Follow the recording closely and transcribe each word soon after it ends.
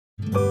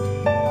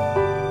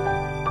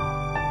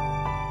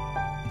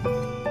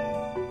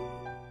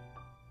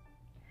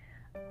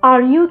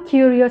Are you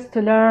curious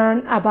to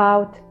learn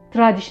about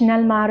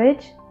traditional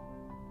marriage?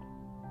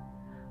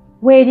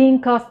 Wedding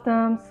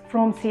customs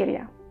from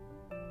Syria.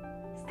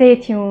 Stay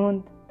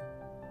tuned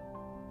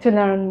to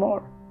learn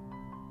more.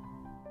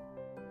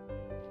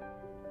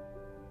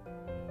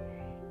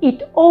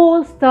 It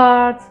all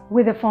starts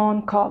with a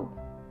phone call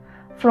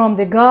from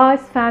the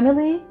guy's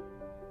family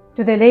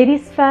to the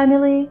lady's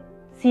family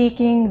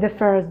seeking the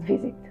first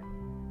visit.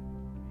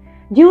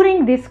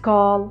 During this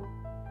call,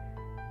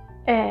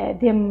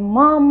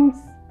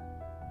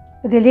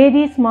 the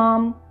lady's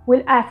mom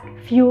will ask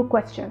few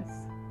questions,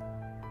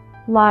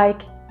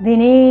 like the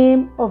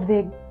name of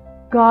the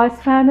guy's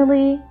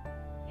family,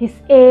 his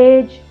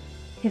age,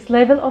 his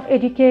level of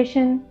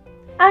education,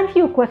 and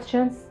few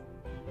questions.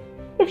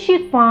 If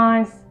she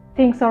finds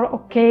things are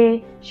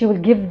okay, she will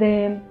give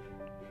them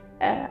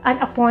an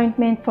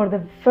appointment for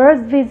the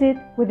first visit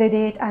with a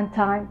date and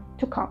time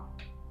to come.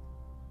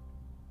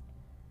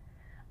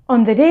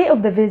 On the day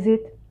of the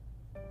visit,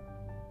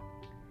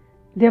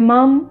 the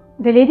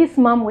lady's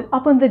mom will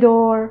open the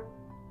door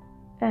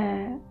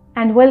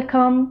and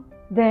welcome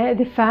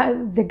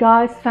the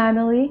guy's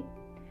family,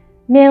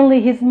 mainly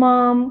his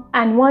mom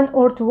and one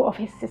or two of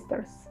his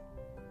sisters,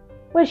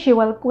 where she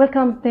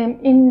welcomes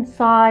them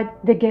inside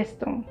the guest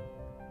room.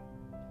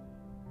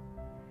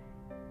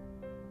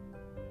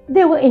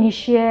 They will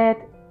initiate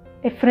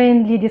a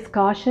friendly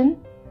discussion,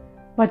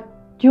 but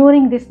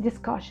during this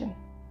discussion,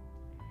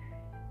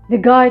 the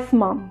guy's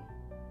mom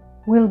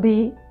will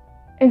be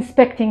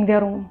inspecting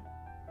the room,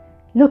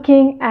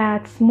 looking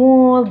at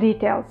small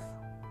details.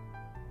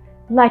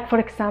 Like, for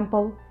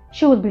example,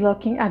 she will be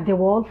looking at the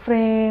wall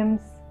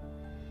frames,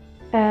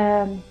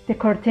 the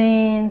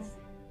curtains,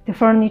 the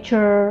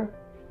furniture,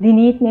 the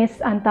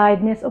neatness and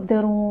tidiness of the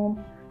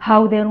room,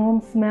 how the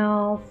room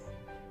smells.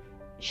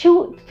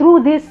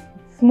 Through these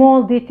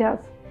small details,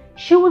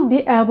 she will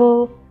be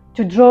able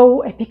to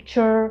draw a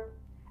picture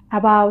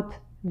about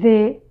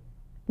the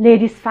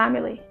lady's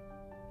family,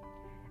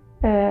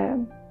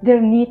 their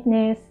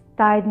neatness,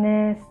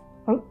 tidiness,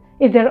 or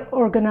if they're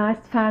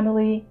organized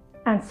family,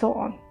 and so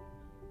on.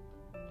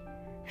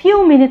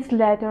 Few minutes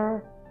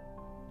later,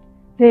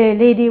 the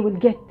lady will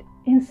get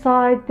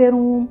inside the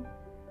room.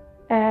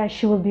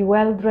 She will be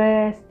well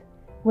dressed,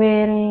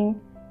 wearing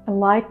a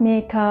light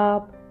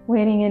makeup,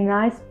 wearing a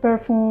nice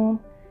perfume,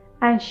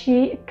 and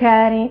she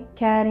carrying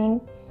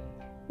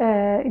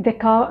the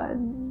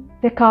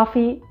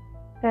coffee,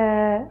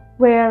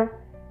 where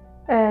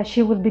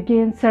she will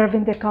begin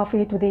serving the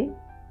coffee to the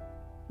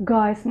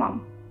guy's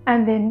mom,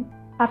 and then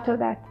after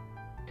that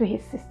to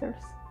his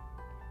sisters.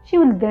 She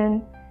will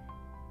then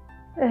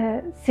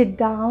sit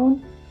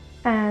down,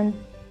 and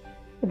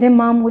the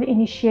mom will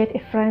initiate a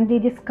friendly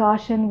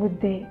discussion with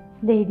the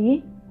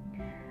lady.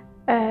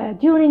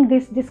 During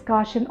this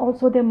discussion,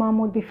 also the mom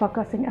will be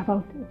focusing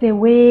about the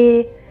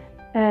way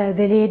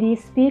the lady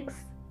speaks,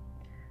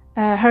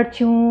 her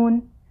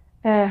tune,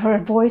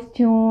 her voice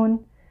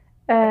tune,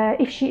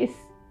 if she is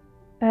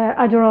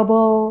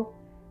adorable,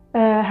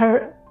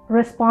 her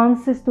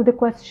responses to the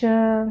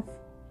questions,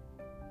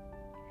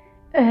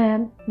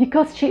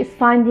 because she is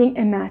finding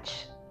a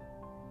match,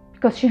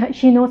 because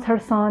she knows her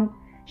son.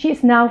 She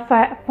is now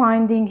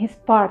finding his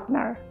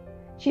partner.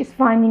 She is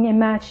finding a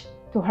match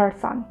to her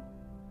son.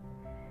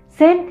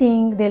 Same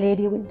thing the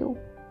lady will do.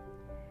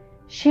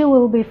 She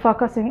will be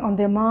focusing on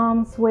the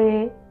mom's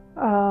way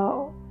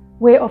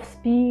of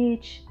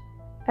speech,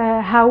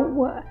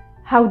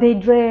 how they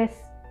dress,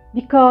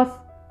 because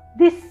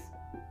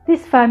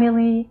this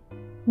family,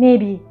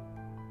 maybe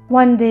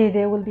one day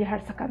they will be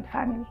her second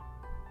family.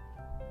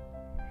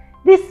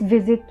 This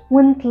visit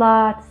won't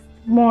last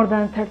more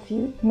than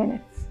 30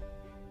 minutes.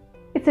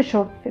 It's a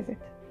short visit.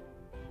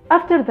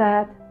 After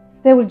that,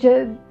 they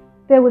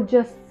will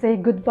just say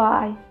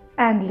goodbye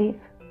and leave.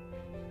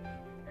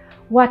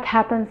 What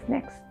happens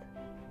next?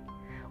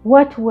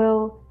 What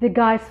will the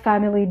guy's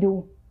family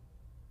do?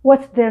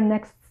 What's their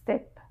next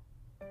step?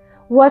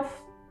 What's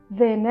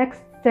the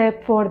next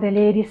step for the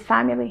lady's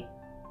family?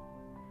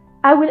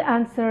 I will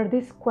answer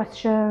these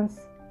questions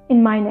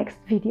in my next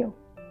video.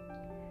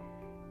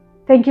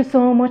 Thank you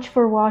so much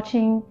for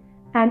watching,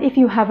 and if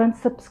you haven't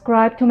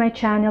subscribed to my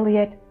channel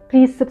yet,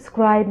 please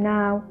subscribe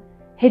now.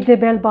 Hit the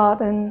bell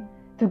button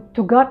to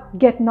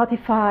get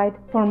notified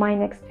for my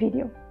next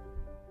video.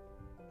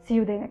 See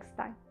you the next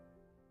time.